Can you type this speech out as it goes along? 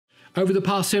Over the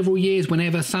past several years,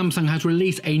 whenever Samsung has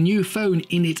released a new phone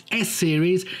in its S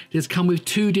series, it has come with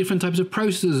two different types of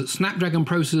processors, Snapdragon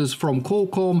processors from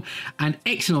Qualcomm and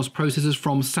Exynos processors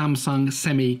from Samsung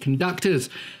Semiconductors.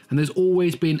 And there's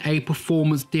always been a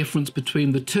performance difference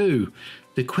between the two.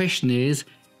 The question is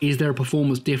there a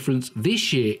performance difference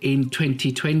this year in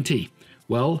 2020?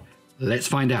 Well, let's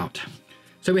find out.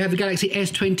 So we have the Galaxy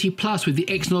S20 Plus with the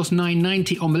Exynos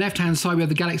 990 on the left-hand side. We have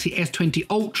the Galaxy S20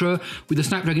 Ultra with the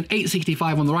Snapdragon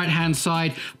 865 on the right-hand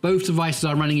side. Both devices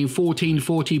are running in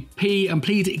 1440p, and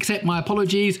please accept my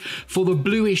apologies for the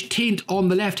bluish tint on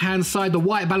the left-hand side. The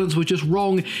white balance was just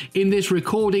wrong in this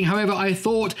recording. However, I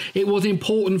thought it was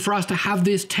important for us to have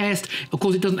this test. Of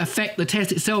course, it doesn't affect the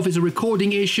test itself. It's a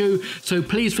recording issue, so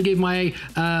please forgive my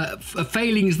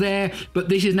failings there. But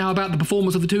this is now about the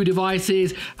performance of the two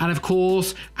devices, and of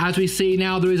course, as we see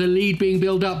now, there is a lead being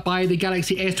built up by the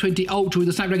Galaxy S20 Ultra with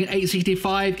the Snapdragon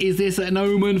 865. Is this an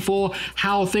omen for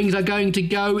how things are going to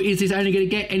go? Is this only going to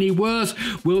get any worse?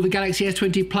 Will the Galaxy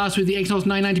S20 Plus with the Exynos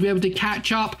 990 be able to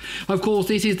catch up? Of course,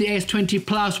 this is the S20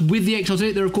 Plus with the Exynos in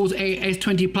it. There are, of course,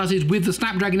 S20 Pluses with the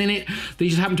Snapdragon in it.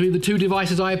 These just happen to be the two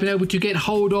devices I have been able to get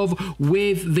hold of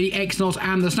with the Exynos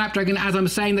and the Snapdragon. As I'm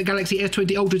saying, the Galaxy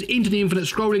S20 Ultra is into the infinite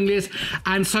scrolling list,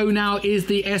 and so now is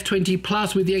the S20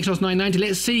 Plus with the Exynos 990.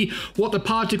 Let's see what the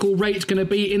particle rate's going to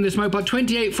be in this mobile.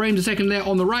 28 frames a second there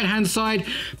on the right-hand side.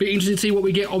 Be interesting to see what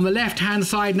we get on the left-hand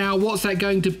side now. What's that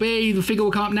going to be? The figure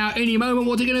will come up now any moment.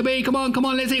 What's it going to be? Come on, come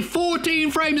on. Let's see. 14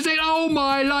 frames a second. Oh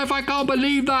my life, I can't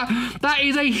believe that. That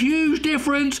is a huge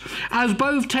difference, as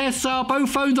both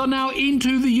phones are now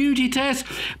into the Unity test,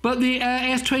 but the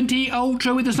S20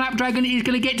 Ultra with the Snapdragon is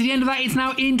going to get to the end of that. It's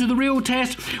now into the real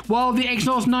test, while the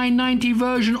Exynos 990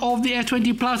 version of the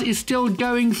S20 Plus is still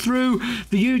going through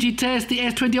the Unity test. The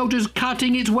S20 Ultra is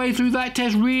cutting its way through that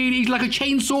test really like a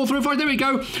chainsaw through it. There we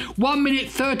go. 1 minute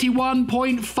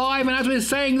 31.5. And as we're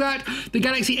saying that, the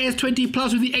Galaxy S20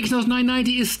 Plus with the Exynos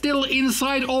 990 is still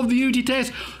inside of the Unity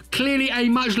test. Clearly a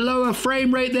much lower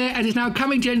frame rate there, as it's now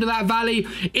coming to the end of that valley.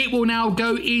 It will now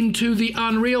go into the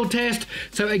Unreal test.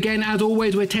 So again, as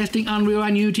always, we're testing Unreal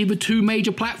and Unity, the two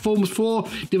major platforms for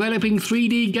developing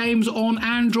 3D games on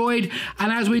Android.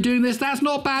 And as we're doing this, that's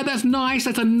not bad, that's nice.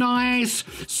 That's a nice,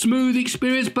 smooth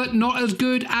experience, but not as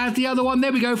good as the other one.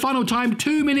 There we go, final time,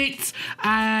 2 minutes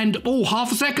and,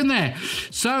 half a second there.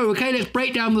 So, okay, let's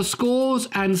break down the scores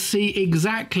and see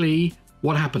exactly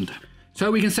what happened. So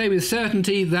we can say with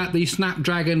certainty that the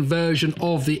Snapdragon version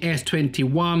of the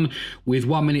S21 with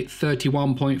 1 minute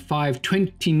 31.5,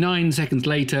 29 seconds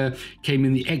later came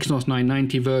in the Exynos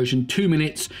 990 version, 2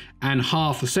 minutes and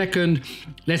half a second.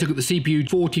 Let's look at the CPU,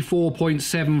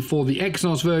 44.7 for the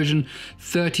Exynos version,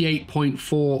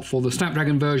 38.4 for the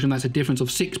Snapdragon version. That's a difference of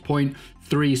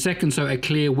 6.3 seconds, so a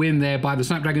clear win there by the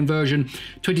Snapdragon version.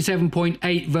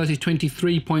 27.8 versus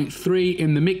 23.3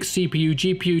 in the mixed CPU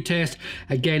GPU test.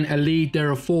 Again, a lead there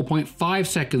of 4.5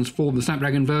 seconds for the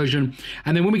Snapdragon version.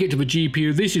 And then when we get to the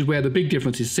GPU, this is where the big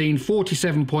difference is seen.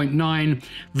 47.9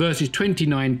 versus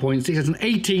 29.6. That's an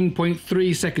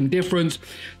 18.3 second difference.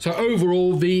 So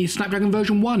overall, the Snapdragon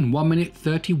version won, 1 minute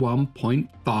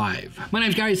 31.5. My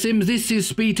name's Gary Sims. This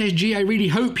is SpeedTest G. I really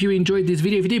hope you enjoyed this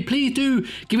video. If you did, please do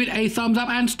give it a thumbs up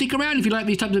and stick around if you like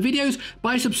these types of videos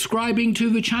by subscribing to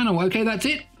the channel. Okay, that's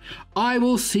it. I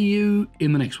will see you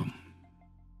in the next one.